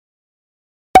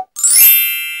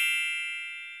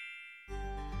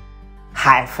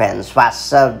Hi friends,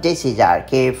 what's up? This is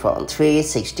RK from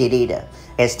 360 Reader.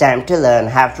 It's time to learn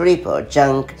how to report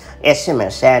junk,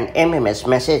 SMS and MMS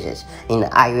messages in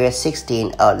iOS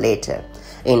 16 or later.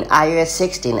 In iOS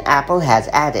 16, Apple has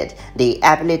added the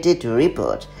ability to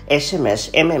report SMS,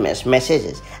 MMS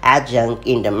messages as junk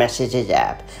in the Messages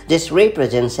app. This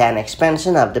represents an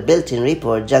expansion of the built-in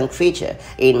report junk feature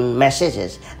in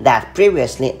Messages that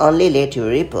previously only let you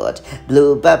report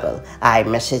blue bubble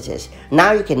iMessages.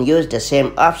 Now you can use the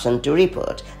same option to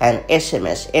report an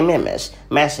SMS, MMS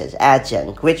message as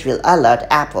junk, which will alert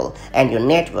Apple and your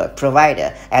network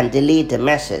provider and delete the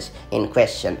message in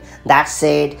question. That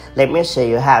said, let me show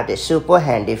you how this super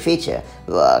handy feature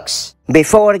works.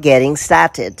 Before getting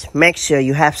started, make sure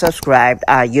you have subscribed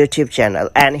our YouTube channel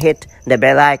and hit the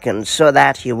bell icon so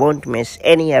that you won't miss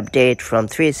any update from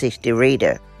 360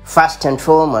 Reader. First and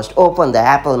foremost, open the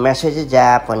Apple Messages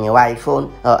app on your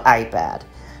iPhone or iPad.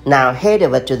 Now head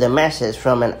over to the message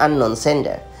from an unknown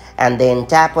sender and then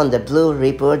tap on the blue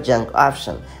report junk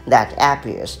option that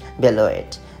appears below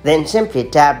it. Then simply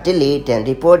tap delete and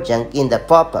report junk in the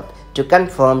pop-up to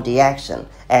confirm the action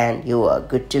and you are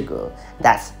good to go.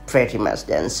 That's pretty much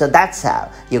done. So that's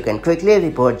how you can quickly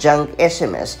report junk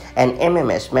SMS and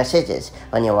MMS messages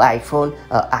on your iPhone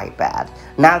or iPad.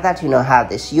 Now that you know how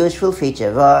this useful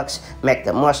feature works, make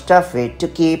the most of it to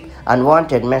keep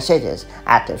unwanted messages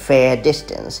at a fair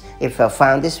distance. If you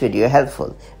found this video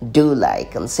helpful, do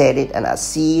like and share it, and I'll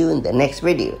see you in the next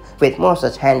video with more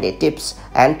such handy tips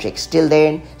and tricks. Till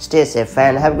then, stay safe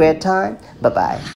and have a great time. Bye-bye.